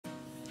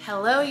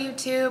Hello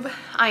YouTube,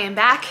 I am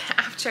back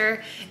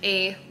after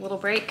a little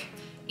break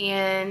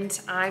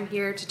and I'm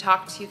here to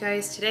talk to you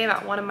guys today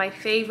about one of my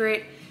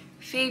favorite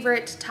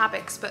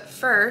topics. But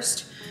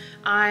first,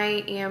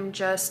 I am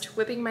just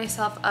whipping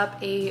myself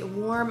up a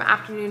warm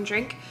afternoon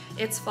drink.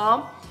 It's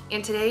fall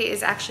and today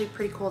is actually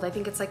pretty cold. I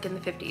think it's like in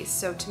the 50s.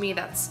 So to me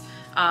that's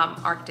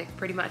Arctic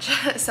pretty much.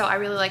 So I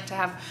really like to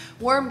have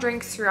warm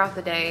drinks throughout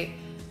the day.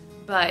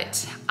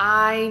 But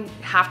I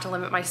have to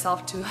limit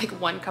myself to like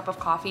 1 cup of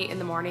coffee in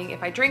the morning.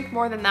 If I drink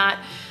more than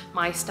that,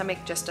 my stomach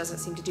just doesn't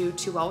seem to do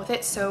too well with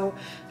it. So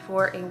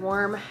for a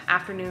warm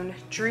afternoon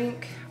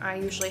drink, I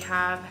usually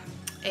have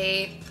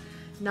a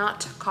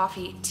not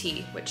coffee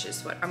tea, which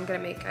is what I'm gonna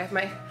make. I have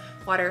my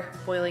water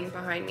boiling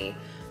behind me,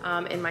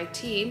 and my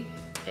tea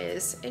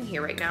is in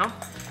here right now.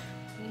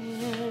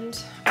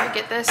 And I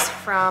get this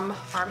from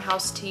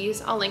Farmhouse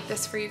Teas. I'll link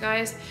this for you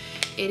guys.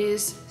 It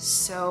is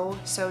so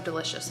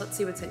delicious. Let's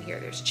see what's in here.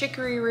 There's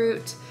chicory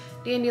root,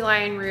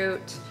 dandelion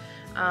root,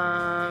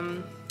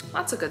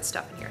 lots of good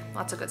stuff in here,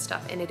 lots of good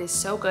stuff. And it is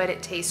so good.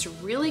 It tastes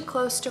really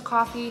close to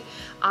coffee.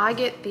 I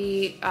get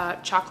the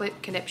chocolate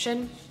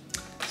conniption.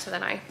 So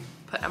then I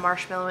put a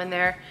marshmallow in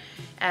there,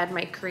 add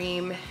my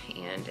cream,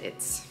 and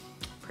it's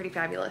pretty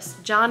fabulous.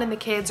 John and the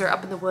kids are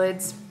up in the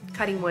woods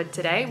cutting wood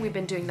today. We've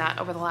been doing that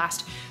over the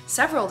last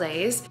several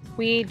days.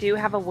 We do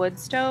have a wood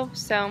stove,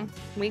 so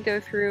we go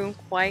through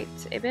quite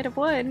a bit of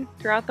wood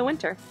throughout the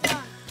winter.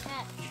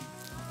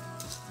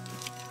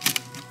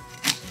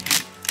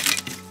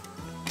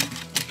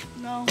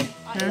 No,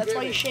 that's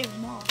why you shaved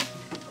them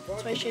off.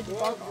 That's why you shaved the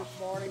bark off. This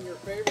morning, your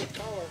favorite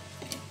color,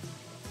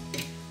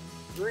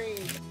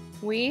 green.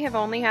 We have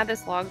only had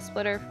this log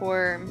splitter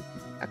for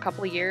a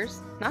couple of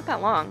years, not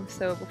that long.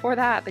 So before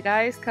that, the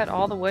guys cut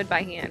all the wood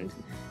by hand.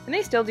 And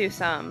they still do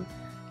some,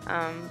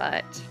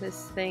 but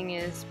this thing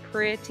is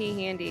pretty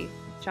handy.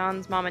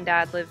 John's mom and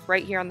dad live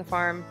right here on the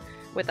farm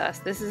with us.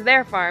 This is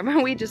their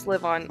farm. We just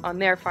live on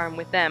their farm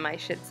with them, I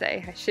should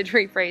say. I should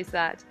rephrase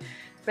that.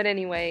 But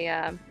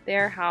anyway,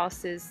 their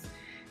house is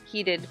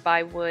heated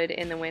by wood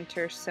in the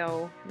winter,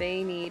 so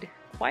they need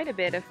quite a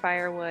bit of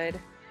firewood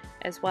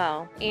as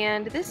well.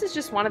 And this is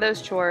just one of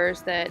those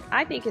chores that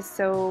I think is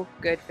so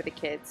good for the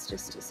kids.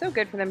 Just so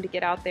good for them to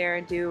get out there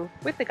and do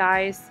with the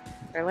guys.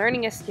 They're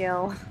learning a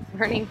skill,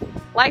 learning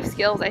life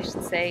skills, I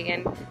should say,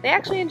 and they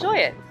actually enjoy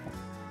it.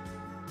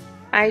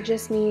 I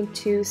just need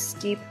to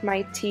steep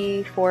my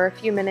tea for a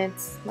few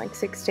minutes, like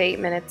 6 to 8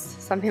 minutes,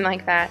 something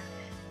like that.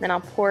 Then I'll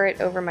pour it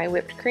over my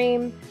whipped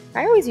cream.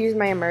 I always use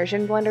my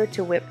immersion blender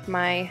to whip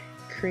my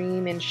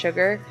cream and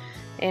sugar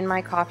in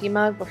my coffee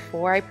mug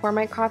before I pour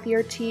my coffee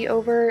or tea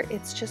over.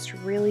 It's just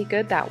really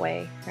good that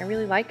way. I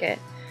really like it.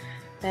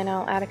 Then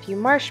I'll add a few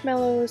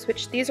marshmallows,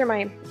 which these are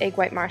my egg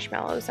white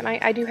marshmallows, and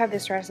I do have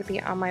this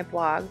recipe on my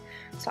blog,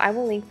 so I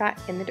will link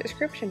that in the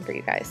description for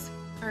you guys.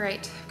 All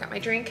right, got my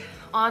drink.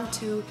 On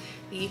to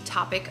the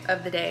topic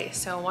of the day.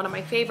 So one of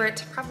my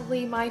favorite,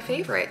 probably my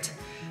favorite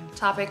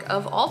topic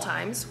of all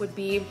times would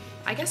be,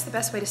 I guess the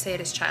best way to say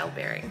it is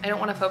childbearing. I don't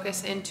want to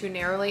focus in too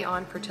narrowly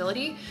on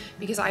fertility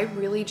because I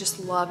really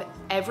just love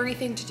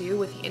everything to do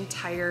with the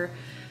entire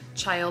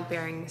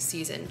childbearing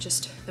season.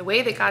 Just the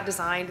way that God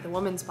designed the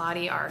woman's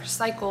body, our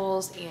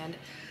cycles, and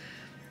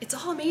it's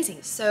all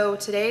amazing. So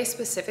today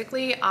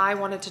specifically, I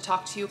wanted to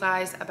talk to you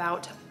guys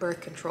about birth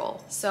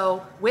control.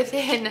 So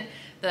within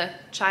the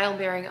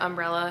childbearing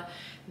umbrella,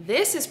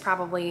 this is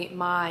probably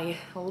my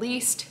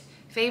least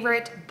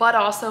favorite, but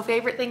also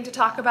favorite thing to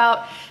talk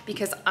about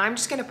because I'm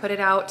just gonna put it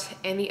out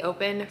in the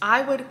open.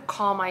 I would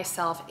call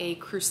myself a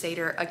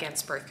crusader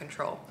against birth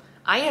control.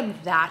 I am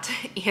that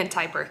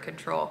anti-birth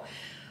control.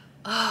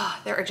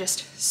 There are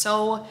just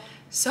so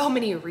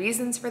many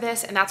reasons for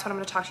this, and that's what I'm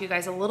going to talk to you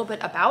guys a little bit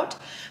about.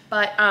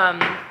 But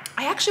I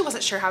actually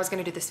wasn't sure how I was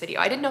going to do this video.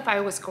 I didn't know if I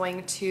was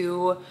going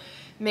to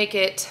make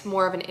it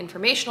more of an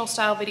informational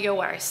style video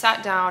where I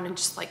sat down and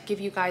just like give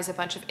you guys a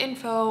bunch of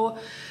info,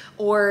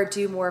 or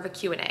do more of a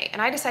Q&A.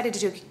 And I decided to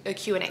do a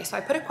Q&A. So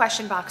I put a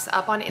question box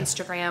up on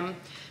Instagram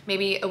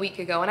maybe a week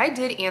ago, and I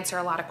did answer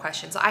a lot of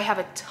questions. I have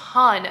a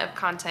ton of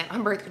content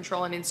on birth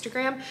control on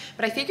Instagram,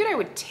 but I figured I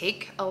would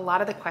take a lot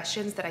of the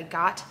questions that I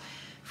got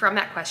from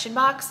that question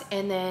box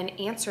and then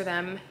answer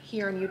them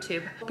here on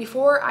YouTube.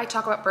 Before I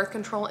talk about birth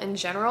control in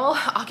general,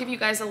 I'll give you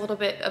guys a little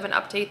bit of an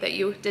update that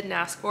you didn't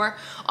ask for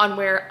on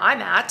where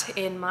I'm at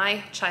in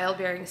my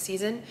childbearing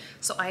season.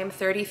 So I am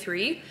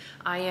 33.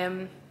 I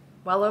am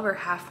well over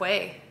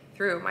halfway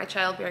through my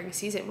childbearing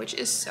season, which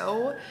is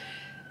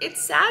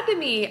it's sad to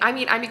me. I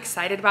mean, I'm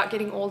excited about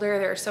getting older.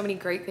 There are so many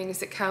great things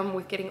that come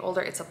with getting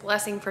older. It's a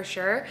blessing for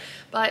sure,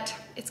 but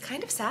it's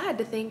kind of sad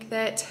to think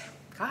that,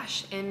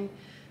 gosh, in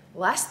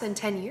less than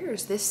 10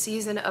 years, this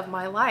season of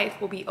my life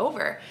will be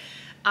over.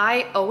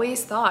 I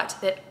always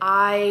thought that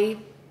I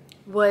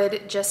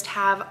would just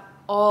have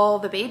all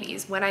the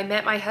babies. When I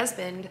met my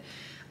husband,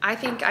 I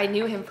think I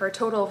knew him for a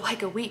total of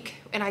like a week,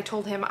 and I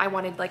told him I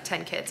wanted like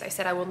 10 kids. I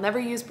said I will never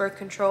use birth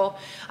control.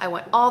 I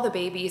want all the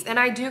babies, and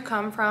I do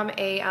come from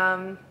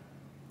a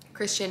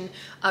Christian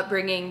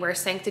upbringing where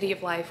sanctity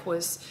of life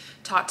was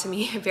taught to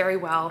me very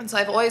well. And so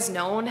I've always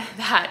known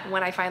that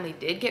when I finally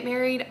did get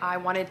married, I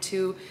wanted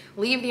to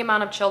leave the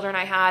amount of children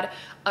I had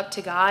up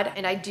to God.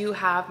 And I do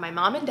have my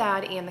mom and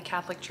dad and the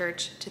Catholic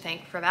Church to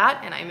thank for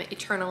that. And I'm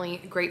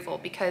eternally grateful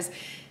because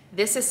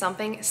this is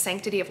something,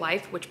 sanctity of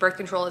life, which birth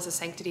control is a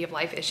sanctity of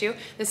life issue.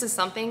 This is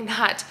something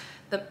that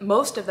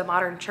most of the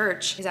modern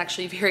church is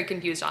actually very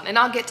confused on. And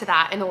I'll get to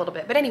that in a little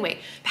bit. But anyway,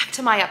 back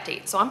to my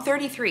update. So I'm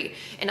 33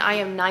 and I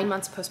am 9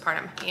 months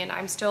postpartum and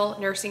I'm still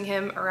nursing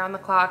him around the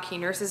clock. He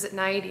nurses at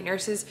night, he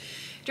nurses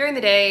during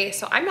the day.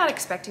 So I'm not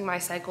expecting my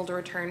cycle to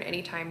return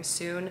anytime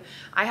soon.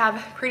 I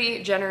have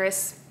pretty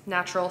generous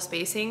natural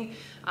spacing,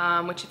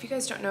 which if you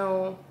guys don't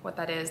know what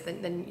that is,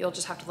 then you'll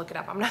just have to look it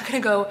up. I'm not gonna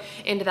go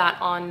into that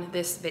on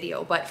this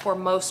video, but for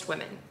most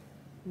women,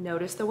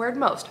 notice the word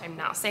most. I'm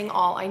not saying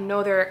all, I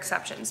know there are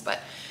exceptions, but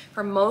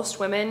for most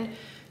women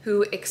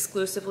who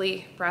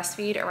exclusively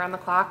breastfeed around the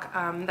clock,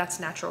 that's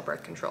natural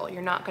birth control.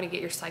 You're not gonna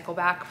get your cycle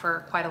back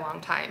for quite a long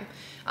time.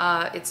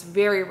 It's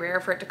very rare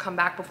for it to come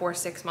back before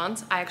 6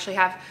 months. I actually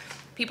have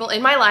people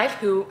in my life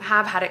who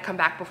have had it come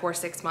back before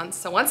 6 months.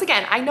 So once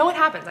again, I know it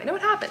happens,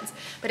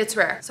 but it's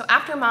rare. So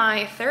after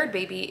my third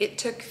baby, it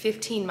took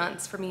 15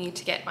 months for me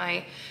to get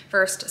my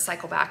first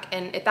cycle back.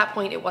 And at that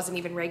point, it wasn't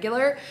even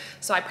regular.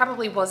 So I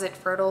probably wasn't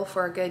fertile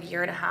for a good 1.5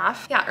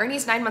 years. Yeah,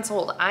 Ernie's 9 months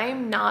old.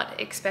 I'm not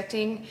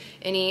expecting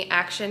any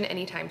action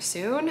anytime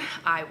soon.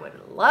 I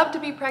would love to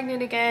be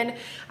pregnant again.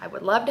 I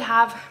would love to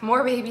have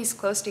more babies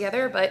close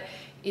together, but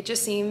it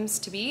just seems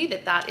to be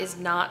that that is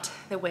not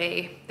the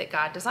way that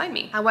God designed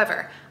me.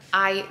 However,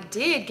 I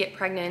did get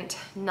pregnant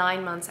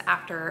 9 months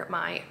after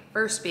my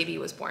first baby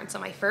was born. So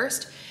my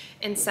first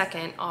and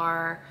second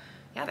are,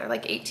 yeah, they're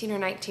like 18 or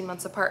 19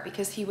 months apart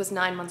because he was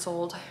 9 months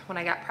old when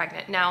I got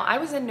pregnant. Now, I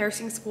was in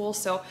nursing school,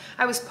 so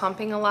I was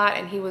pumping a lot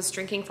and he was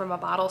drinking from a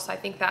bottle. So I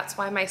think that's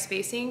why my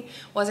spacing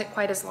wasn't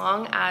quite as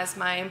long as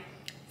my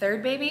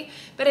third baby.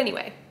 But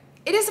anyway,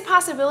 it is a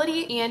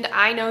possibility, and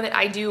I know that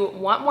I do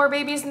want more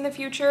babies in the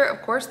future.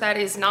 Of course, that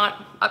is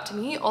not up to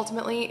me.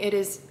 Ultimately, it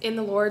is in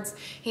the Lord's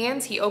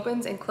hands. He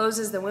opens and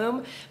closes the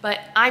womb, but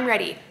I'm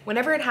ready.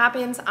 Whenever it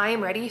happens, I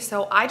am ready.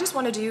 So I just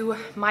want to do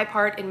my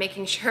part in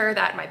making sure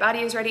that my body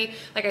is ready.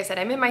 Like I said,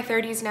 I'm in my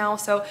 30s now,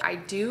 so I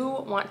do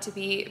want to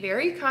be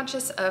very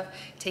conscious of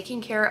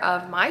taking care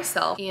of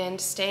myself and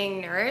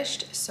staying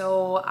nourished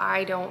so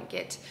I don't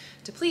get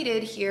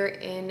depleted here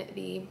in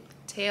the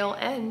tail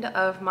end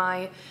of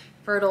my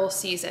fertile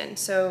season.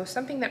 So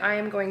something that I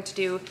am going to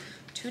do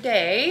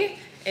today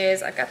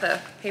is, I've got the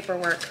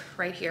paperwork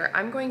right here.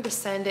 I'm going to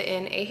send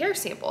in a hair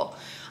sample.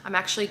 I'm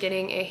actually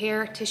getting a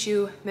hair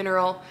tissue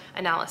mineral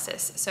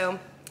analysis. So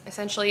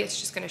essentially it's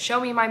just going to show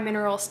me my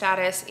mineral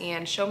status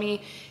and show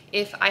me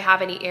if I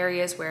have any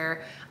areas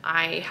where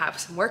I have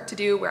some work to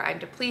do, where I'm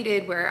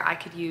depleted, where I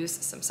could use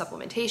some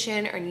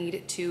supplementation or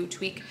need to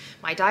tweak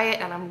my diet,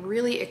 and I'm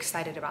really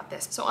excited about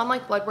this. So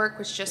unlike blood work,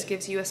 which just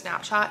gives you a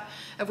snapshot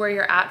of where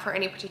you're at for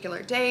any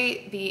particular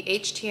day, the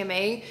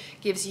HTMA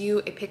gives you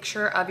a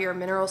picture of your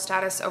mineral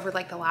status over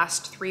like the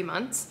last 3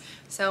 months.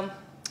 So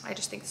I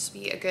just think this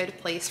would be a good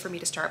place for me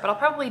to start, but I'll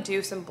probably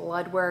do some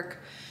blood work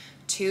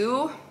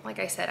too. Like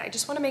I said, I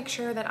just want to make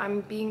sure that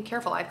I'm being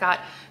careful. I've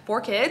got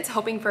 4 kids,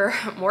 hoping for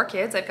more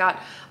kids. I've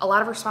got a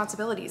lot of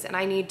responsibilities and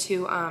I need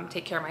to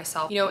take care of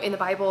myself. You know, in the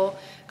Bible,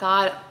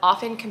 God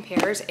often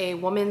compares a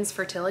woman's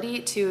fertility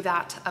to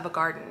that of a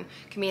garden,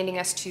 commanding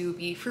us to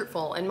be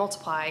fruitful and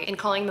multiply, and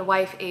calling the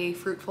wife a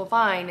fruitful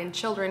vine and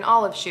children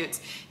olive shoots.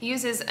 He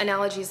uses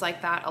analogies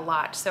like that a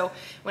lot. So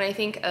when I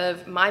think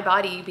of my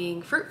body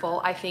being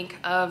fruitful, I think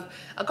of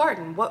a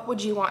garden. What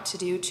would you want to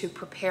do to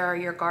prepare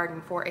your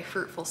garden for a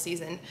fruitful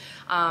season?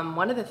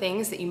 One of the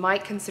things that you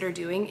might consider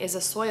doing is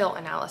a soil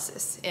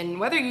analysis. And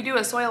whether you do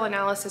a soil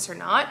analysis or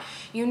not,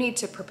 you need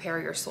to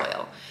prepare your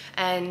soil.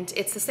 And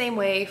it's the same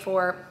way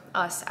for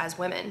us as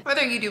women.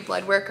 Whether you do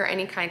blood work or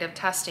any kind of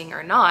testing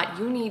or not,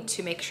 you need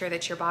to make sure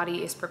that your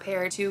body is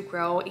prepared to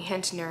grow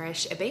and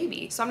nourish a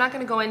baby. So I'm not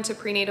going to go into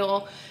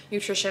prenatal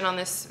nutrition on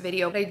this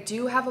video, but I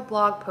do have a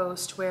blog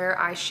post where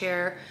I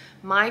share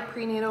my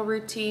prenatal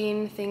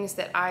routine, things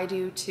that I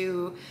do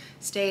to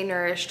stay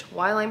nourished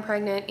while I'm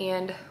pregnant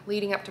and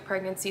leading up to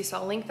pregnancy. So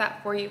I'll link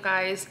that for you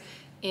guys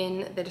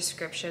in the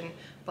description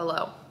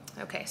below.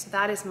 Okay, so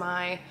that is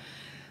my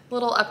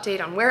little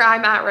update on where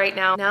I'm at right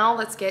now. Now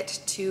let's get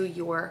to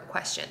your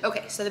question.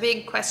 Okay, so the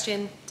big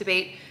question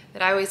debate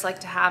that I always like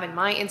to have in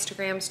my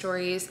Instagram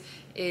stories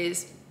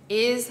is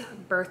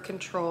birth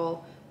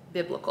control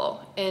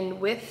biblical? And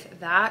with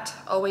that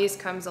always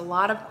comes a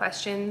lot of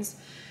questions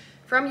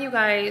from you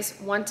guys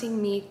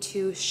wanting me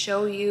to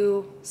show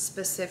you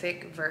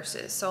specific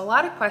verses. So a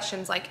lot of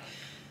questions like,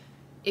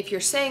 if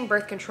you're saying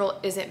birth control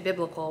isn't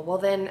biblical, well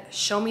then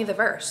show me the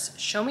verse.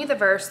 Show me the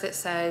verse that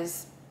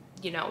says,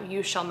 you know,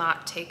 you shall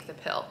not take the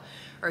pill,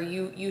 or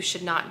you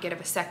should not get a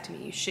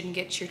vasectomy, you shouldn't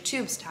get your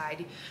tubes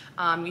tied,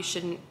 you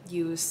shouldn't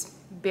use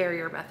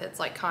barrier methods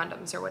like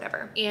condoms or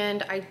whatever.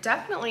 And I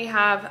definitely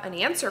have an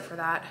answer for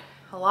that,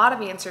 a lot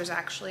of answers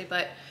actually,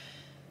 but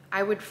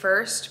I would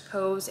first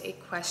pose a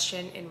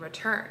question in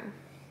return.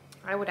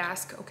 I would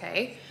ask,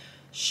 okay,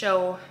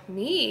 show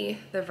me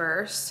the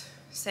verse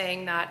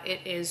saying that it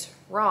is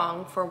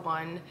wrong for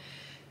one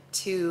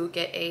to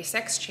get a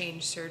sex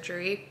change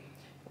surgery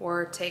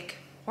or take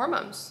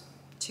hormones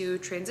to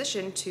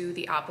transition to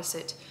the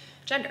opposite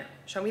gender.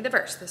 Show me the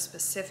verse, the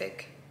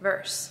specific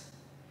verse.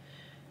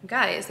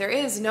 Guys, there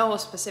is no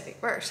specific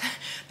verse.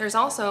 There's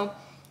also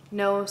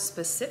no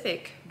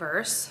specific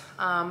verse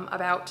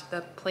about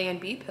the Plan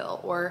B pill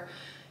or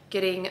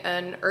getting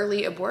an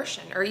early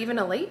abortion or even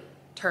a late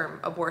term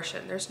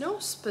abortion. There's no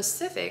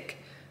specific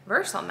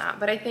verse on that.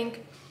 But I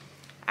think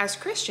as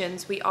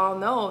Christians, we all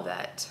know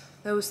that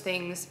those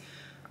things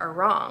are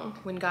wrong.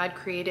 When God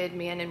created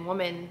man and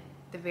woman,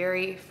 the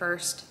very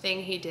first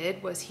thing he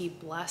did was he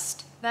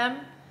blessed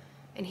them.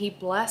 And he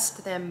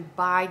blessed them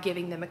by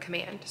giving them a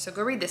command. So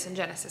go read this in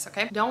Genesis,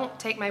 okay? Don't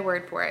take my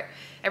word for it.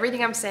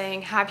 Everything I'm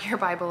saying, have your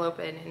Bible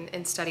open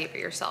and study it for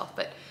yourself.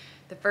 But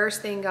the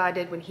first thing God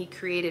did when he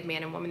created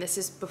man and woman, this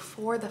is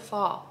before the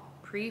fall,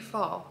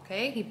 pre-fall,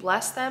 okay? He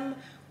blessed them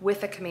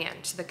with a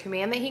command. So the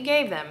command that he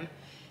gave them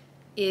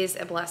is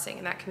a blessing,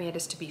 and that command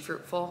is to be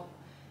fruitful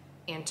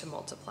and to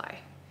multiply.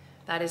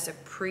 That is a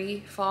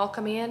pre-fall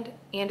command,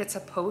 and it's a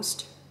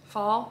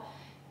post-fall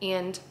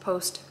and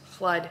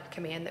post-flood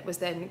command that was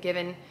then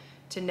given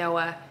to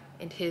Noah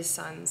and his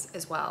sons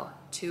as well,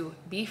 to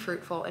be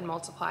fruitful and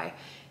multiply.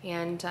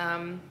 And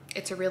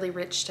it's a really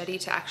rich study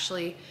to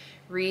actually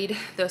read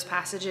those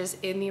passages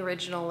in the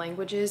original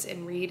languages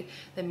and read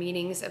the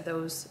meanings of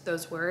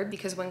those words,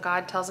 because when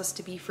God tells us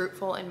to be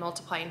fruitful and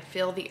multiply and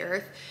fill the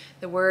earth,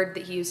 the word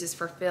that he uses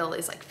for fill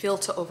is like fill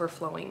to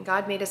overflowing.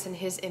 God made us in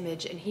his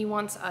image and he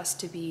wants us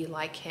to be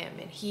like him,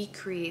 and he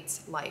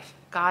creates life.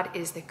 God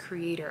is the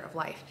creator of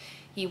life.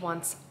 He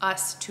wants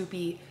us to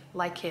be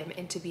like him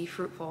and to be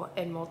fruitful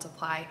and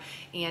multiply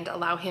and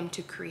allow him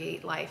to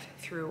create life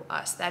through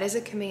us. That is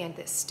a command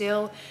that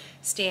still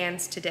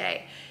stands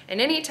today.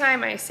 And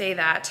anytime I say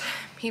that,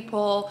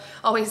 people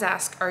always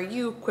ask, are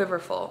you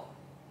quiverful?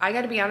 I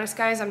gotta be honest,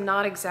 guys, I'm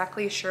not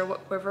exactly sure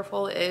what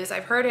quiverful is.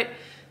 I've heard it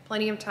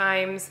plenty of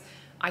times.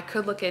 I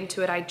could look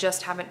into it. I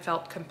just haven't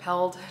felt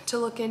compelled to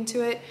look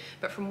into it.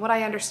 But from what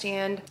I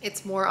understand,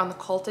 it's more on the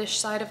cultish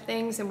side of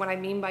things. And what I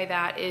mean by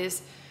that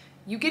is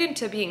you get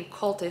into being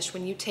cultish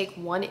when you take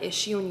one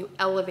issue and you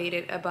elevate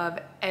it above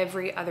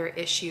every other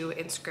issue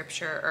in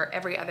scripture or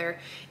every other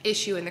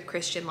issue in the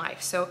Christian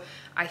life. So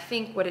I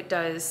think what it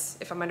does,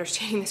 if I'm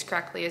understanding this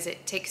correctly, is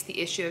it takes the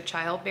issue of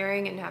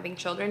childbearing and having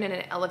children and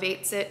it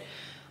elevates it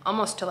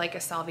almost to like a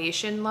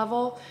salvation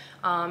level,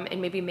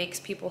 and maybe makes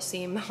people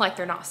seem like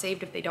they're not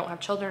saved if they don't have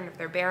children, if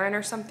they're barren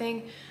or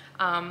something.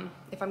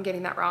 If I'm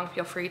getting that wrong,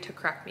 feel free to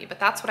correct me, but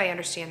that's what I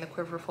understand the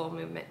quiverful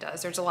movement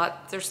does.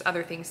 There's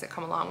other things that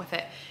come along with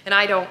it, and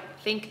I don't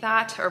think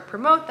that or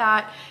promote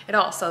that at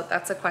all, so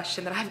that's a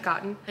question that I've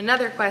gotten.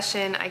 Another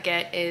question I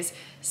get is,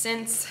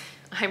 since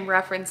I'm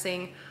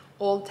referencing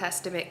Old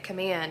Testament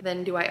command,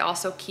 then do I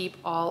also keep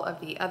all of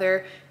the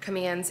other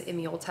commands in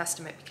the Old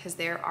Testament? Because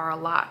there are a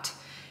lot.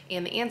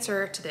 And the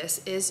answer to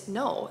this is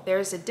no.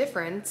 There's a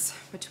difference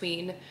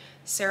between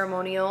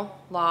ceremonial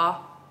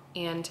law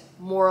and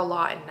moral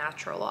law and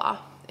natural law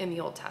in the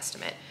Old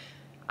Testament.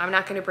 I'm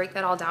not going to break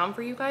that all down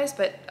for you guys,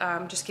 but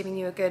I'm just giving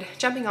you a good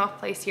jumping off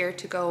place here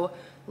to go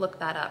look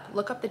that up.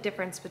 Look up the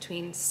difference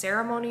between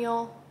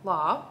ceremonial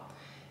law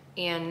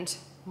and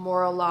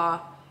moral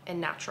law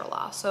and natural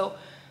law. So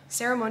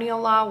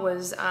ceremonial law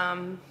was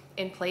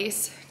in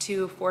place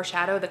to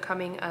foreshadow the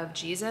coming of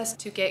Jesus,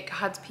 to get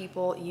God's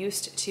people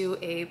used to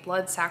a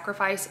blood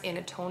sacrifice and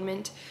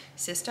atonement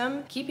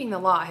system. Keeping the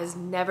law has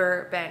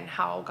never been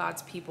how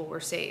God's people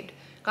were saved.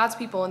 God's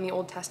people in the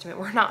Old Testament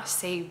were not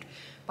saved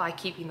by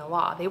keeping the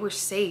law. They were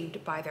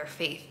saved by their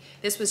faith.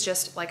 This was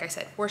just, like I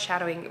said,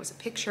 foreshadowing. It was a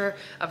picture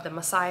of the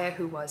Messiah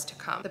who was to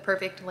come, the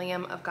perfect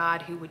Lamb of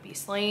God who would be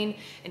slain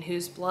and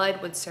whose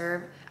blood would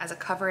serve as a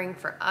covering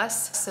for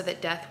us so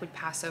that death would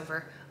pass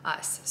over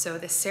us. So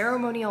the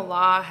ceremonial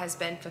law has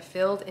been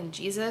fulfilled in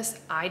Jesus.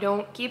 I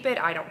don't keep it.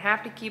 I don't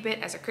have to keep it.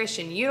 As a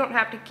Christian, you don't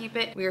have to keep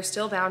it. We are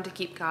still bound to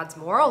keep God's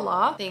moral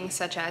law, things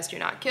such as do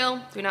not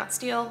kill, do not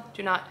steal,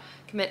 do not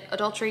commit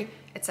adultery,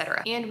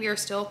 etc. And we are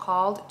still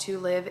called to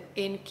live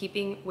in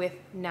keeping with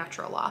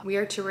natural law. We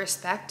are to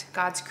respect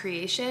God's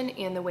creation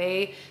and the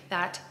way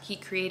that he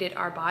created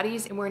our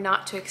bodies, and we're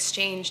not to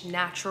exchange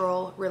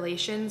natural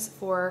relations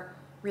for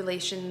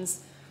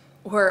relations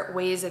or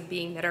ways of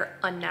being that are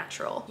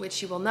unnatural,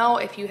 which you will know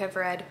if you have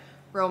read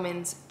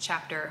Romans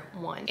chapter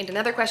 1. And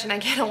another question I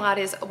get a lot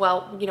is,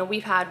 well, you know,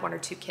 we've had 1 or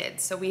 2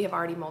 kids, so we have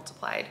already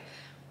multiplied.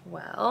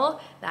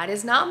 Well, that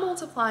is not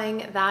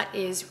multiplying, that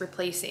is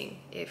replacing.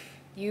 If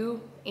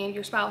you and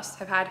your spouse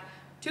have had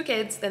 2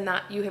 kids, then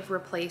that you have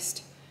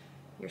replaced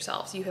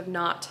yourselves. You have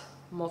not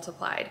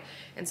multiplied.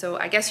 And so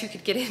I guess you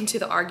could get into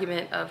the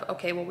argument of,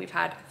 okay, well, we've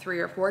had 3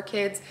 or 4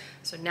 kids,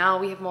 so now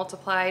we have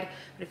multiplied.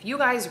 But if you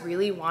guys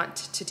really want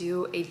to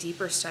do a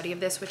deeper study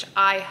of this, which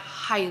I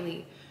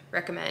highly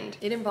recommend,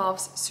 it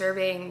involves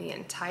surveying the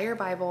entire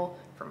Bible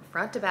from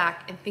front to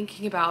back and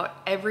thinking about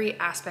every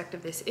aspect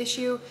of this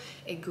issue.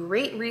 A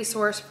great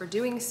resource for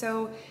doing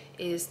so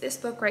is this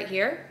book right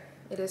here.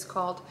 It is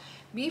called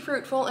Be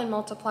Fruitful and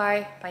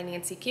Multiply by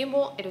Nancy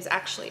Campbell. It is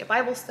actually a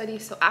Bible study,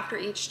 so after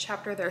each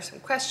chapter there are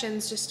some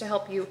questions just to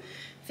help you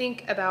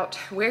think about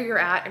where you're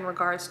at in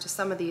regards to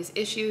some of these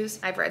issues.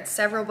 I've read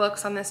several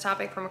books on this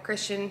topic from a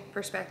Christian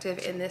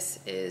perspective, and this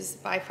is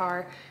by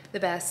far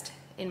the best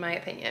in my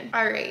opinion.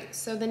 All right,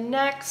 so the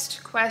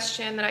next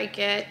question that I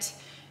get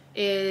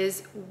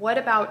is, what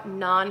about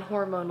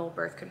non-hormonal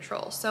birth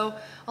control? So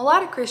a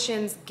lot of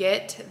Christians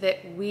get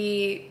that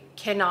we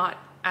cannot,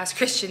 as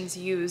Christians,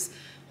 use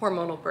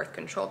hormonal birth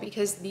control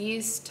because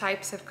these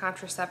types of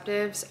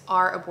contraceptives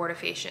are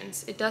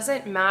abortifacients. It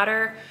doesn't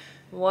matter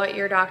what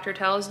your doctor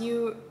tells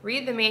you,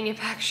 read the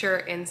manufacturer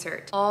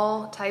insert.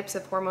 All types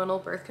of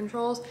hormonal birth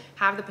controls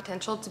have the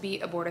potential to be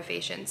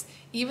abortifacients.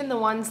 Even the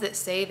ones that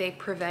say they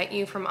prevent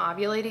you from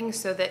ovulating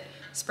so that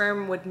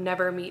sperm would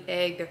never meet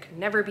egg, there could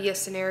never be a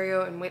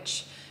scenario in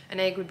which an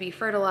egg would be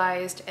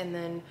fertilized and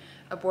then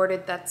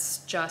aborted. That's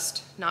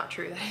just not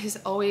true. That is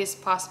always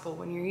possible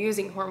when you're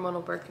using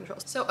hormonal birth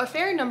controls. So a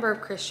fair number of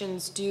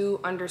Christians do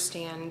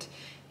understand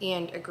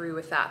and agree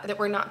with that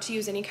we're not to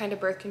use any kind of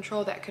birth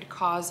control that could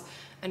cause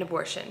an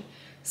abortion.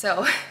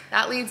 So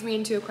that leads me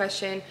into a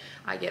question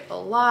I get a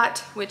lot,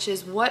 which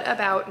is, what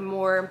about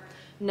more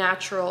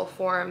natural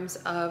forms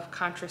of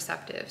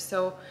contraceptives?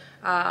 So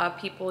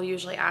people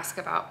usually ask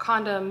about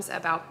condoms,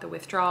 about the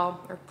withdrawal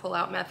or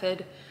pull-out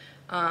method,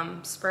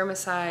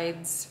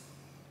 spermicides,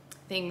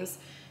 things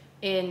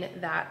in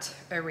that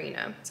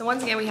arena. So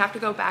once again, we have to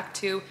go back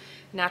to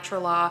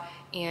natural law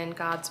and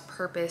God's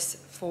purpose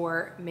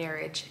for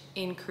marriage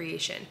in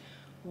creation.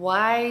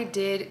 Why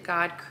did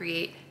God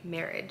create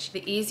marriage?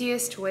 The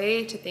easiest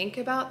way to think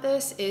about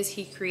this is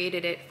he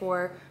created it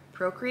for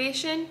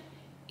procreation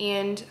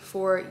and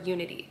for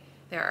unity.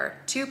 There are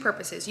two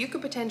purposes. You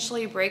could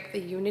potentially break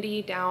the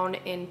unity down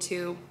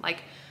into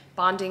like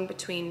bonding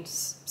between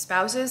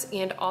spouses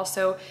and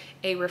also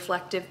a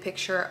reflective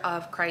picture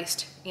of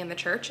Christ and the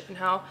church and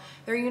how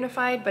they're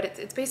unified, but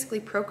it's basically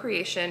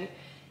procreation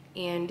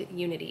and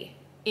unity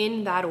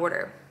in that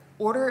order.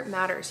 Order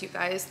matters, you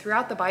guys.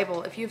 Throughout the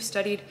Bible, if you've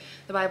studied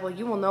the Bible,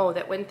 you will know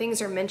that when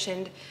things are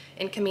mentioned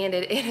and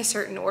commanded in a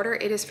certain order,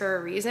 it is for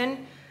a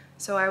reason.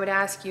 So I would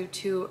ask you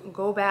to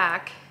go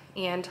back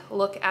and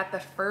look at the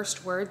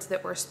first words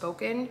that were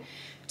spoken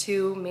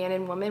to man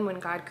and woman when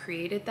God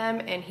created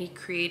them and he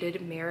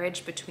created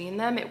marriage between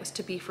them. It was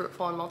to be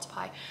fruitful and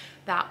multiply.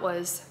 That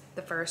was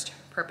the first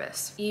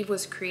purpose. Eve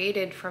was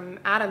created from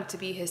Adam to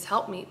be his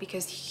helpmeet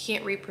because he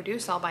can't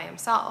reproduce all by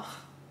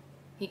himself.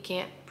 He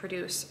can't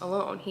produce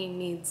alone. He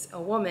needs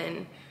a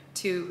woman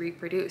to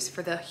reproduce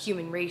for the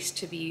human race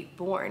to be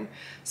born.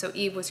 So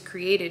Eve was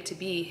created to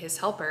be his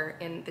helper,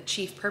 and the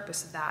chief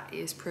purpose of that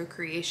is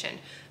procreation.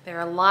 There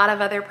are a lot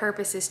of other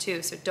purposes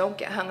too, so don't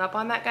get hung up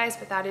on that, guys,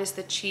 but that is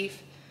the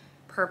chief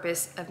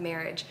purpose of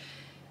marriage.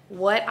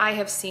 What I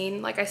have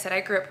seen, like I said,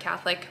 I grew up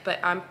Catholic, but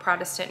I'm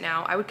Protestant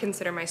now. I would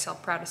consider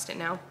myself Protestant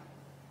now.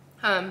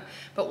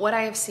 But what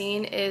I have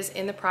seen is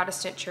in the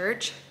Protestant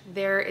church,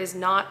 there is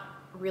not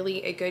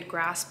really a good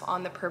grasp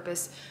on the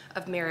purpose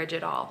of marriage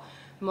at all.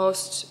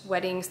 Most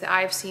weddings that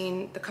I've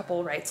seen, the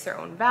couple writes their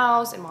own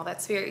vows, and while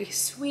that's very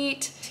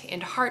sweet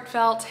and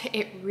heartfelt,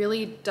 it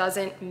really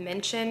doesn't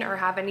mention or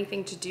have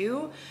anything to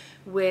do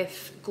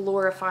with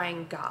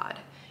glorifying God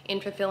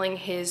and fulfilling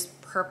his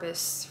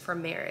purpose for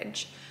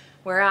marriage.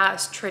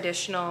 Whereas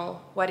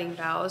traditional wedding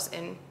vows,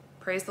 and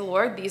praise the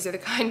Lord, these are the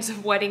kinds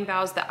of wedding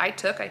vows that I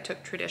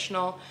took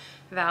traditional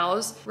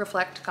vows,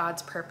 reflect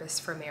God's purpose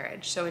for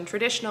marriage. So in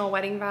traditional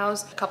wedding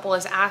vows, a couple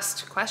is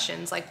asked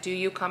questions like, do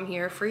you come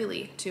here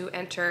freely to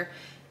enter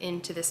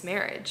into this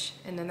marriage?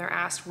 And then they're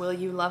asked, will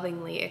you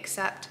lovingly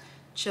accept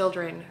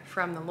children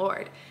from the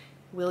Lord?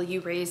 Will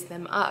you raise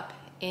them up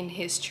in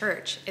his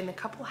church? And the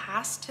couple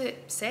has to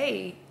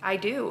say, I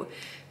do,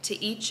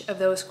 to each of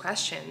those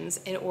questions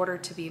in order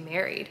to be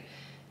married.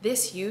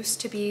 This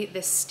used to be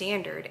the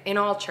standard in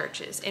all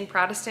churches, in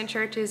Protestant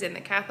churches, in the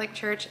Catholic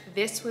Church.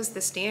 This was the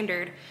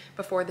standard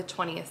before the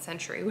 20th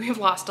century. We've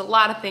lost a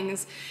lot of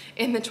things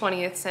in the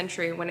 20th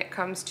century when it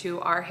comes to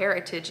our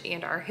heritage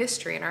and our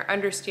history and our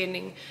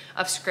understanding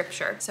of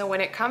Scripture. So when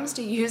it comes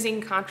to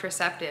using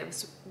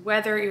contraceptives,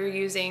 whether you're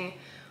using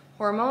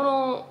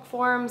hormonal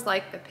forms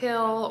like the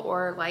pill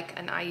or like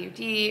an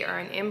IUD or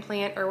an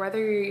implant, or whether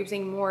you're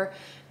using more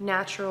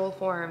natural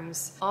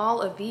forms,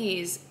 all of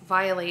these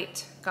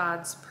violate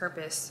God's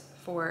purpose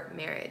for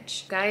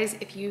marriage. Guys,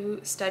 if you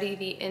study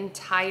the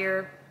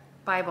entire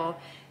Bible,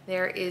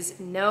 there is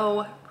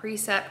no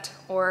precept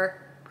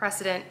or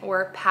precedent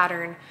or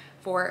pattern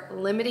for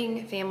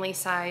limiting family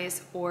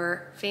size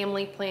or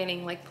family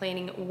planning, like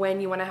planning when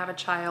you want to have a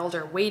child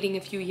or waiting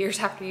a few years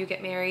after you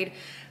get married.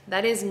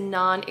 That is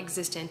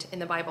non-existent in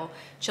the Bible.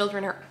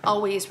 Children are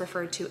always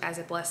referred to as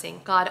a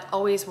blessing. God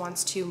always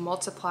wants to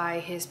multiply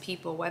his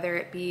people, whether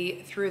it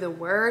be through the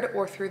word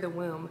or through the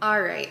womb.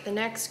 All right, the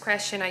next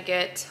question I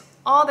get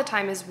all the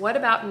time is, what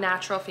about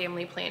natural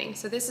family planning?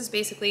 So this is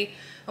basically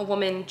a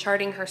woman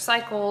charting her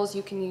cycles.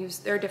 You can use,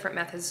 there are different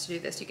methods to do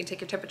this. You can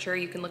take your temperature,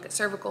 you can look at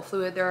cervical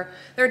fluid, there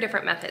are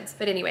different methods.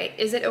 But anyway,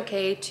 is it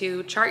okay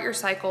to chart your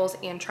cycles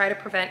and try to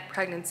prevent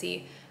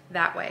pregnancy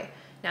that way?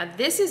 Now,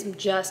 this is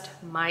just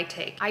my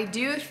take. I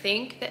do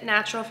think that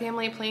natural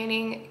family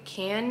planning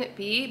can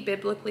be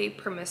biblically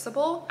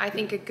permissible. I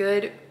think a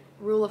good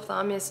rule of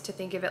thumb is to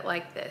think of it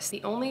like this.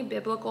 The only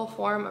biblical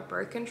form of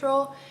birth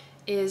control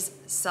is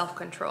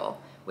self-control,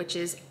 which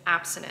is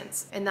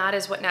abstinence. And that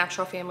is what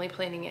natural family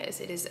planning is.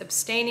 It is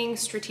abstaining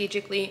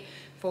strategically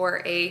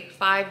for a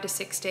 5 to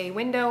 6 day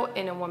window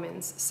in a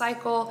woman's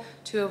cycle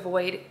to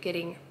avoid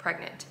getting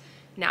pregnant.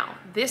 Now,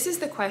 this is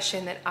the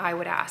question that I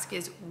would ask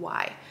is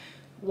why?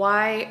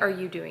 Why are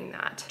you doing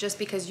that? Just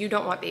because you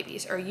don't want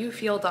babies, or you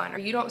feel done, or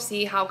you don't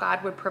see how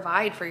God would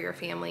provide for your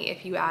family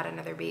if you add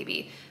another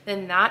baby,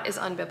 then that is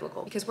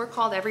unbiblical, because we're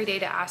called every day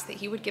to ask that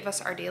He would give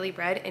us our daily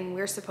bread, and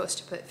we're supposed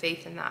to put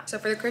faith in that. So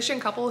for the Christian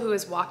couple who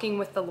is walking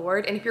with the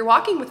Lord, and if you're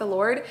walking with the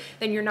Lord,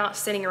 then you're not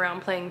sitting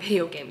around playing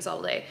video games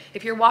all day.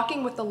 If you're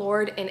walking with the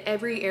Lord in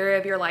every area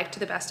of your life to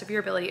the best of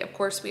your ability, of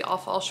course we all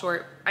fall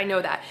short, I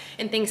know that,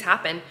 and things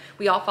happen.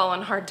 We all fall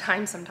on hard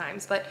times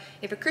sometimes, but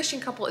if a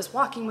Christian couple is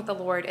walking with the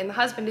Lord, and the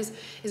husband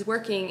is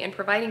working and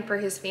providing for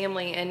his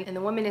family, and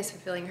the woman is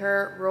fulfilling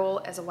her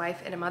role as a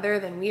wife and a mother,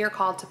 then we are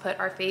called to put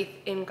our faith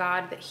in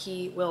God that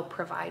He will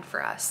provide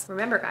for us.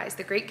 Remember, guys,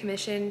 the Great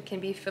Commission can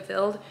be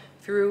fulfilled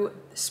through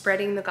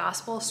spreading the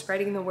gospel,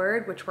 spreading the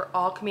word, which we're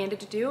all commanded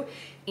to do,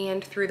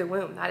 and through the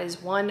womb. That is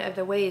one of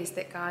the ways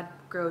that God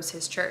grows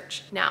His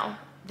church. Now,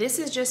 this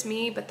is just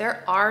me, but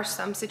there are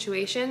some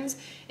situations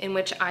in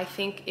which I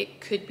think it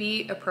could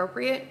be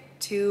appropriate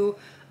to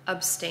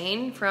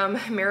abstain from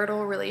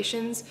marital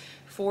relations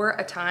for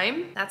a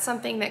time. That's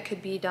something that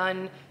could be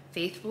done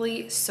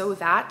faithfully so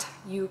that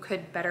you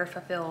could better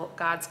fulfill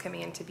God's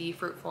command to be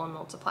fruitful and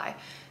multiply.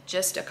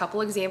 Just a couple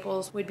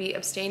examples would be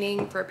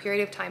abstaining for a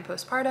period of time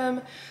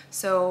postpartum,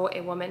 so a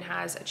woman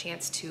has a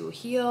chance to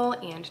heal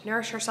and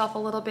nourish herself a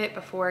little bit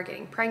before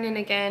getting pregnant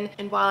again.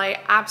 And while I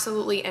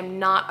absolutely am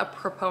not a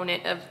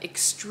proponent of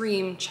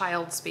extreme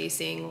child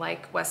spacing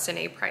like Weston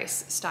A.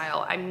 Price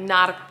style, I'm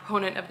not a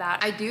proponent of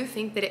that, I do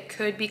think that it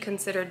could be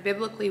considered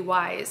biblically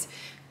wise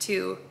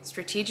to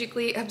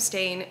strategically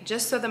abstain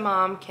just so the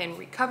mom can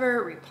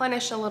recover,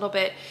 replenish a little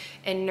bit,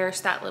 and nurse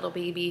that little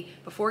baby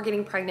before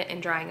getting pregnant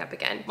and drying up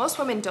again. Most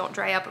women don't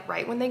dry up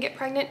right when they get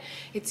pregnant.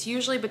 It's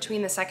usually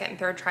between the second and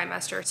third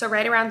trimester. So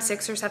right around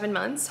 6 or 7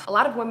 months, a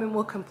lot of women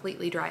will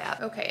completely dry up.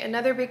 Okay,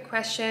 another big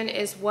question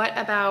is, what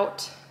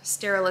about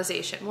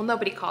sterilization? Well,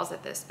 nobody calls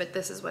it this, but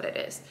this is what it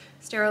is.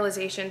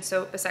 Sterilization,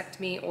 so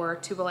vasectomy or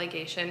tubal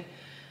ligation.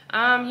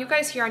 You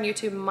guys here on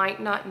YouTube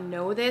might not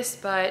know this,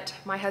 but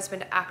my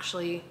husband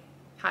actually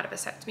had a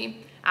vasectomy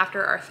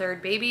after our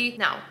third baby.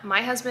 Now,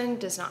 my husband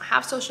does not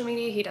have social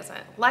media. He doesn't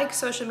like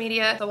social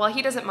media. So while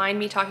he doesn't mind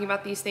me talking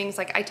about these things,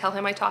 like I tell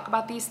him I talk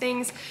about these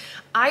things,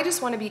 I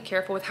just want to be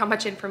careful with how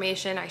much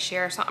information I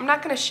share. So I'm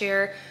not going to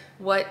share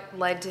what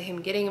led to him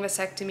getting a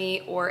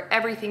vasectomy or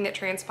everything that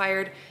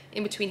transpired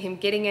in between him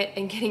getting it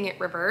and getting it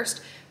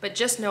reversed, but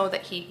just know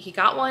that he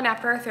got one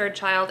after our third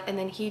child, and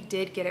then he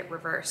did get it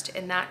reversed,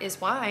 and that is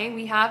why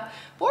we have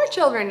 4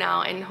 children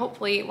now, and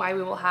hopefully why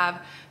we will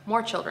have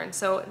more children.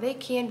 So they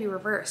can be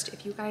reversed.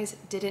 If you guys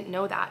didn't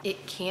know that,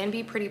 it can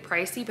be pretty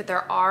pricey, but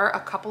there are a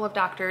couple of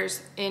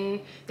doctors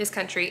in this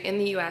country, in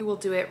the US, who will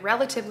do it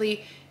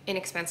relatively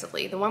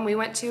inexpensively. The one we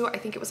went to, I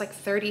think it was like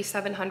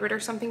 $3,700 or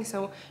something,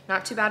 so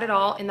not too bad at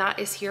all, and that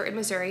is here in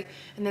Missouri.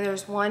 And then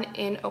there's one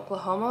in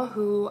Oklahoma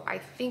who I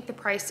think the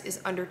price is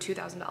under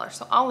 $2,000.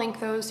 So I'll link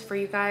those for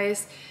you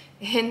guys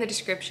in the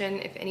description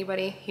if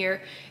anybody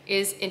here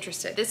is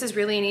interested. This is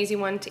really an easy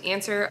one to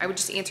answer. I would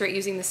just answer it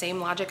using the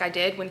same logic I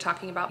did when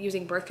talking about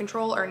using birth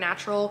control or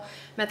natural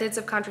methods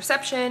of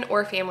contraception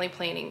or family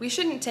planning. We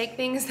shouldn't take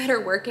things that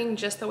are working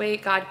just the way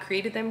God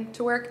created them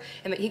to work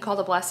and that He called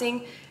a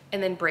blessing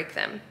and then break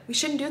them. We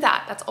shouldn't do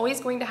that. That's always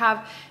going to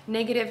have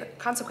negative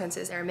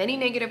consequences. There are many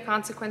negative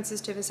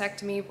consequences to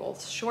vasectomy,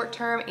 both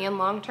short-term and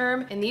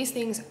long-term, and these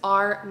things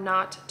are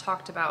not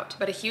talked about.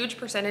 But a huge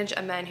percentage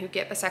of men who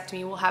get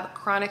vasectomy will have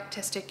chronic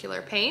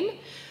testicular pain.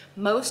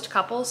 Most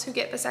couples who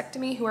get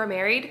vasectomy who are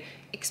married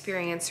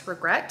experience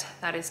regret.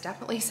 That is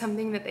definitely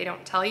something that they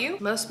don't tell you.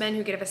 Most men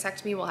who get a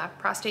vasectomy will have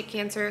prostate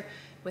cancer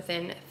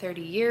within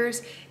 30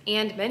 years,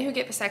 and men who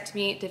get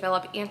vasectomy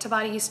develop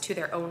antibodies to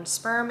their own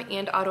sperm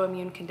and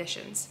autoimmune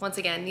conditions. Once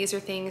again, these are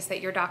things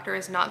that your doctor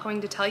is not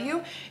going to tell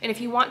you, and if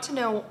you want to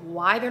know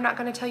why they're not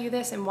going to tell you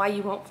this and why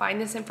you won't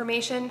find this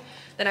information,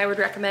 then I would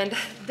recommend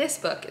this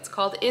book. It's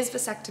called Is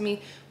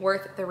Vasectomy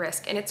Worth the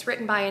Risk? And it's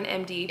written by an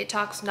MD. It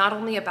talks not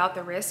only about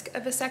the risk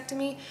of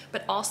vasectomy,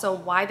 but also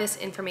why this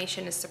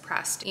information is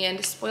suppressed.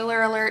 And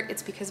spoiler alert,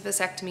 it's because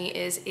vasectomy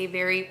is a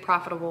very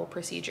profitable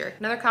procedure.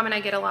 Another comment I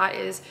get a lot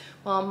is,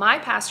 well, my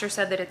pastor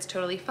said that it's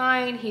totally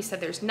fine. He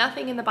said there's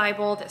nothing in the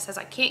Bible that says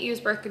I can't use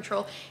birth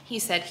control. He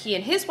said he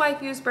and his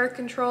wife use birth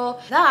control.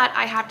 That,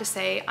 I have to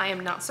say, I am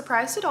not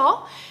surprised at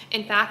all.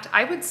 In fact,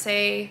 I would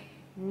say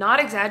not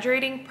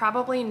exaggerating,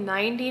 probably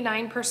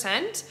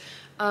 99%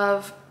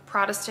 of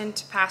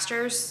Protestant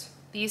pastors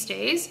these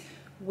days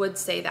would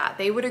say that.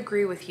 They would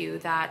agree with you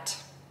that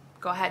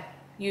go ahead,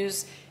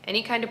 use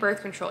any kind of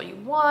birth control you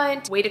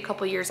want, wait a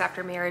couple years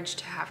after marriage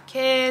to have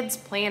kids,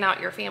 plan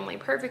out your family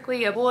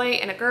perfectly, a boy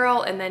and a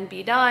girl, and then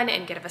be done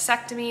and get a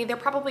vasectomy. They're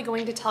probably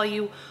going to tell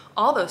you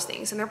all those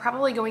things, and they're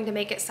probably going to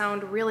make it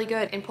sound really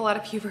good and pull out a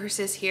few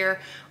verses here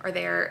or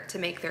there to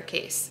make their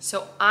case.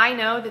 So I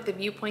know that the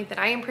viewpoint that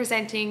I am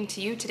presenting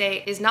to you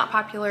today is not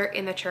popular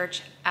in the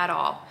church at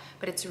all,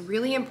 but it's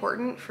really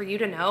important for you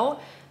to know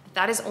that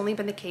that has only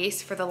been the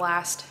case for the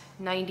last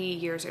 90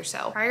 years or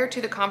so. Prior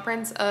to the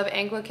Conference of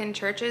Anglican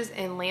Churches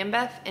in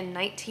Lambeth in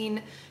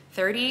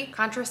 1930,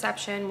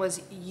 contraception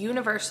was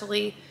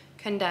universally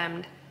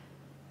condemned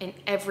in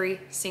every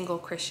single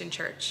Christian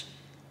church,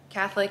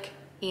 Catholic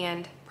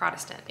and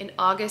Protestant. In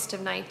August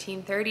of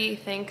 1930,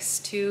 thanks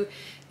to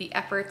the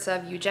efforts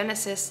of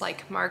eugenicists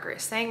like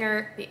Margaret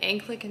Sanger, the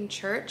Anglican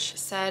Church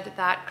said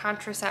that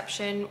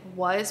contraception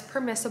was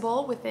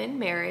permissible within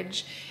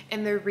marriage,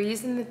 and the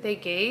reason that they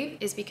gave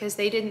is because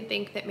they didn't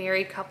think that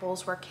married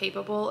couples were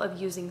capable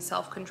of using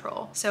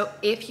self-control. So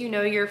if you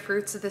know your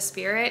fruits of the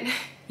Spirit,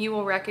 you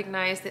will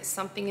recognize that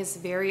something is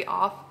very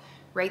off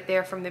right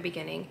there from the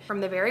beginning.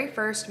 From the very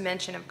first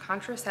mention of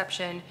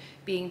contraception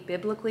being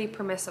biblically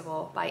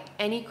permissible by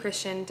any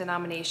Christian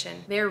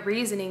denomination, their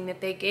reasoning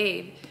that they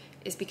gave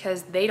is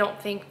because they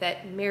don't think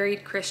that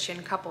married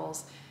Christian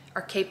couples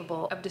are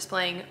capable of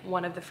displaying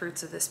one of the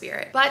fruits of the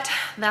Spirit. But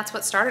that's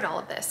what started all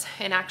of this.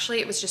 And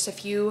actually it was just a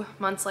few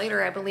months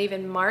later, I believe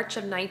in March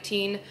of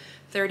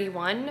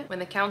 1931, when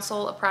the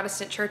Council of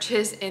Protestant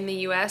Churches in the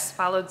US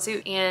followed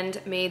suit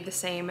and made the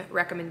same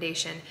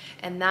recommendation.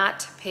 And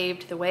that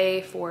paved the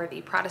way for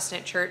the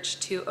Protestant Church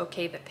to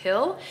okay the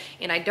pill.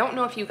 And I don't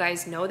know if you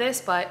guys know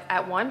this, but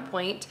at one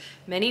point,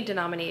 many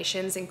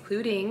denominations,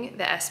 including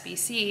the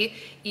SBC,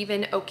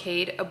 even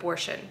okayed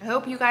abortion. I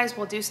hope you guys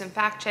will do some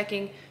fact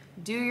checking,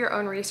 do your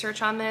own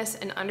research on this,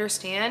 and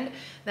understand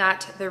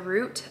that the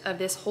root of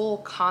this whole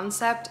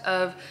concept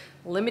of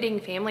limiting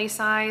family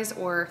size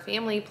or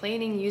family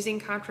planning using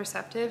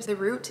contraceptives, the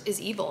root is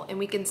evil, and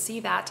we can see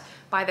that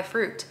by the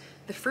fruit.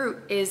 The fruit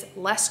is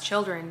less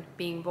children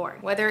being born.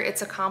 Whether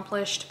it's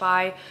accomplished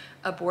by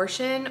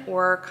abortion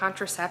or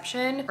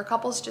contraception, or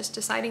couples just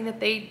deciding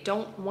that they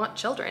don't want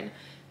children,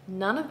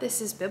 none of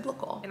this is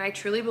biblical. And I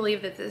truly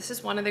believe that this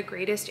is one of the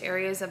greatest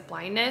areas of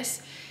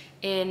blindness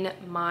in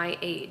my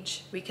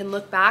age. We can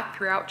look back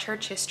throughout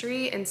church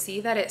history and see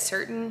that at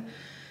certain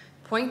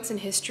points in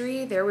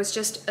history, there was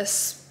just a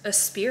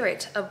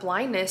spirit of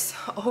blindness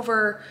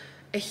over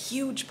a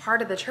huge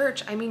part of the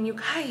church. I mean, you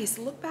guys,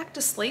 look back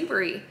to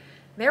slavery.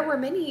 There were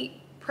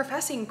many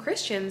professing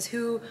Christians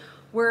who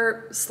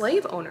were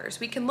slave owners.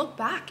 We can look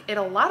back at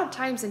a lot of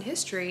times in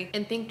history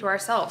and think to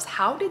ourselves,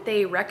 how did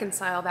they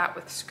reconcile that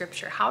with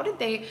scripture? How did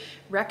they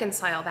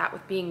reconcile that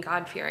with being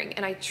God-fearing?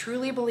 And I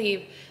truly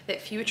believe that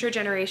future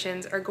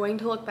generations are going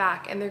to look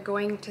back and they're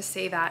going to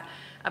say that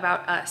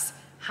about us.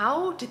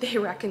 How did they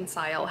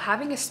reconcile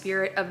having a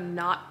spirit of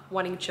not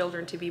wanting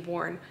children to be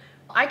born?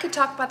 I could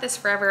talk about this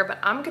forever, but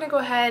I'm gonna go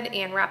ahead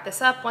and wrap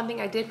this up. One thing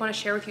I did want to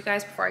share with you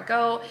guys before I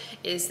go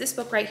is this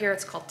book right here.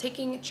 It's called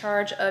Taking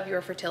Charge of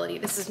Your Fertility.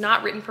 This is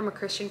not written from a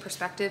Christian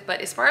perspective,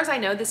 but as far as I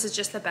know, this is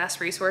just the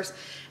best resource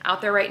out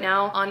there right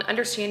now on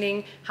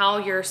understanding how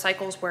your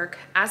cycles work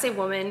as a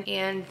woman.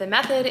 And the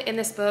method in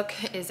this book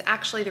is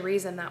actually the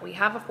reason that we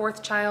have a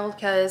fourth child,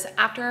 because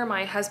after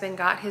my husband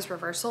got his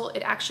reversal,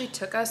 it actually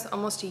took us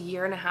almost 1.5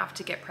 years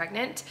to get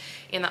pregnant.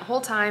 And that whole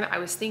time I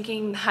was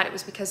thinking that it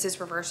was because his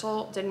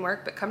reversal didn't work,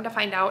 but come to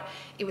find out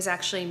it was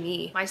actually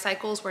me. My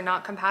cycles were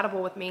not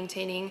compatible with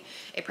maintaining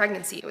a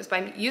pregnancy. It was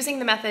by using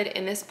the method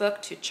in this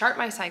book to chart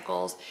my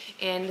cycles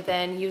and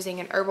then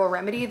using an herbal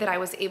remedy that I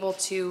was able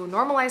to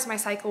normalize my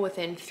cycle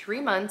within 3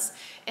 months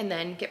and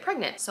then get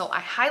pregnant. So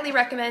I highly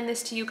recommend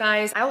this to you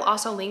guys. I will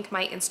also link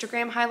my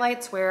Instagram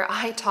highlights where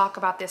I talk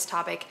about this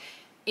topic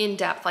in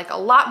depth, like a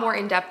lot more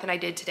in depth than I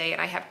did today.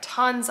 And I have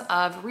tons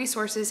of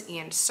resources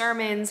and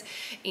sermons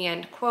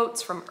and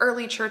quotes from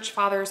early church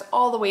fathers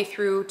all the way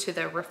through to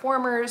the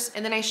reformers.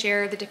 And then I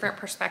share the different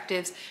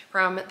perspectives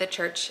from the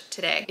church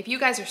today. If you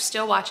guys are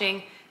still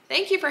watching,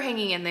 thank you for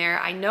hanging in there.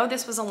 I know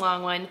this was a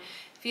long one.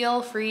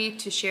 Feel free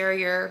to share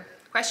your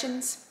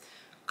questions,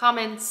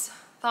 comments,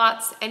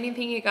 thoughts,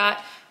 anything you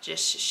got,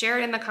 just share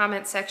it in the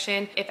comment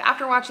section. If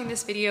after watching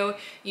this video,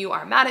 you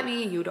are mad at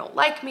me, you don't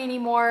like me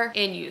anymore,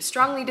 and you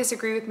strongly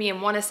disagree with me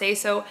and want to say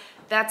so,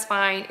 that's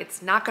fine.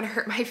 It's not gonna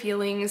hurt my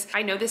feelings.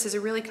 I know this is a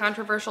really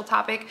controversial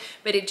topic,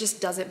 but it just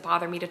doesn't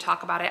bother me to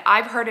talk about it.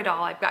 I've heard it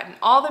all. I've gotten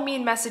all the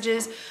mean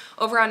messages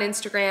over on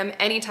Instagram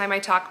anytime I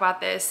talk about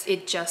this.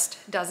 It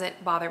just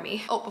doesn't bother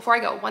me. Oh, before I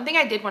go, one thing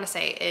I did want to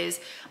say is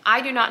I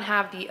do not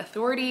have the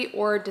authority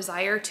or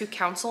desire to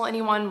counsel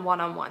anyone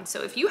one-on-one.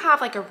 So if you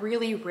have like a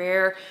really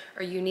rare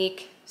or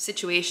unique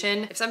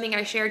situation. If something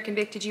I shared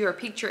convicted you or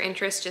piqued your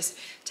interest, just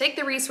take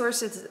the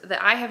resources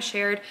that I have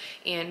shared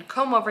and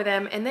comb over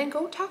them, and then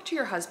go talk to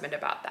your husband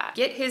about that.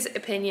 Get his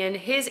opinion,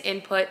 his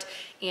input,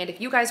 and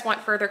if you guys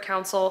want further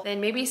counsel,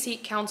 then maybe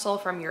seek counsel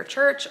from your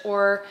church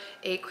or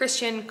a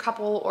Christian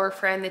couple or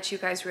friend that you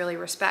guys really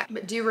respect.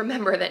 But do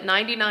remember that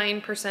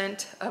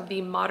 99% of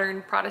the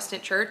modern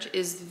Protestant church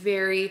is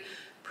very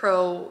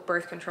pro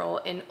birth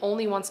control and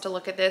only wants to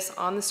look at this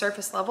on the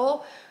surface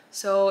level.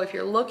 So if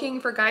you're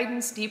looking for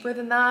guidance deeper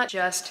than that,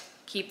 just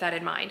keep that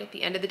in mind. At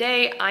the end of the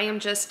day, I am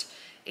just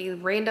a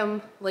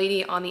random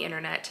lady on the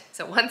internet.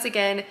 So once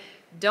again,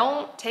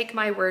 don't take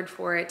my word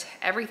for it.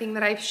 Everything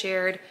that I've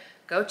shared,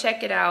 go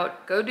check it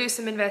out, go do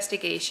some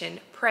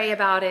investigation, pray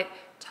about it,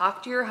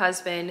 talk to your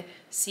husband,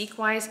 seek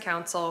wise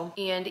counsel.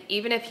 And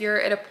even if you're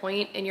at a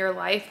point in your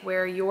life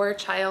where your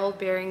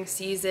childbearing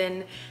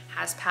season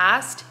has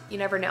passed, you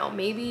never know.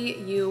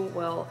 Maybe you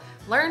will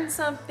learn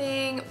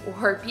something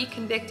or be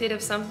convicted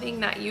of something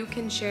that you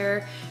can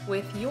share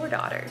with your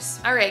daughters.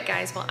 All right,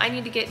 guys, well, I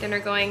need to get dinner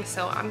going,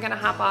 so I'm gonna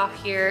hop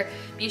off here.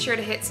 Be sure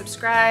to hit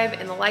subscribe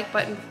and the like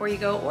button before you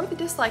go, or the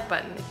dislike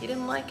button. If you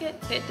didn't like it,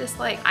 hit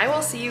dislike. I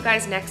will see you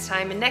guys next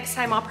time, and next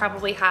time I'll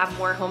probably have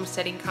more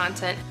homesteading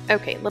content.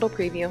 Okay, little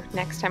preview.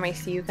 Next time I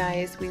see you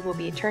guys, we will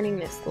be turning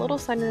this little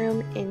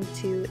sunroom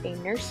into a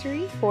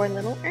nursery for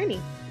little Ernie.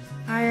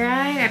 All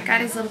right, I've got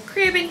his little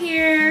crib in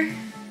here.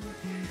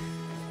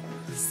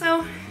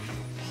 So,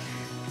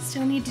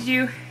 still need to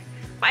do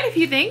quite a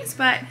few things,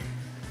 but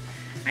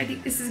I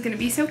think this is gonna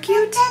be so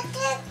cute.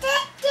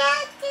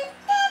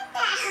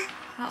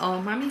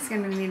 Uh-oh, mommy's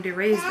gonna need to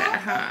raise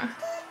that, huh?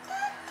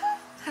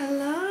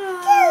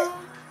 Hello?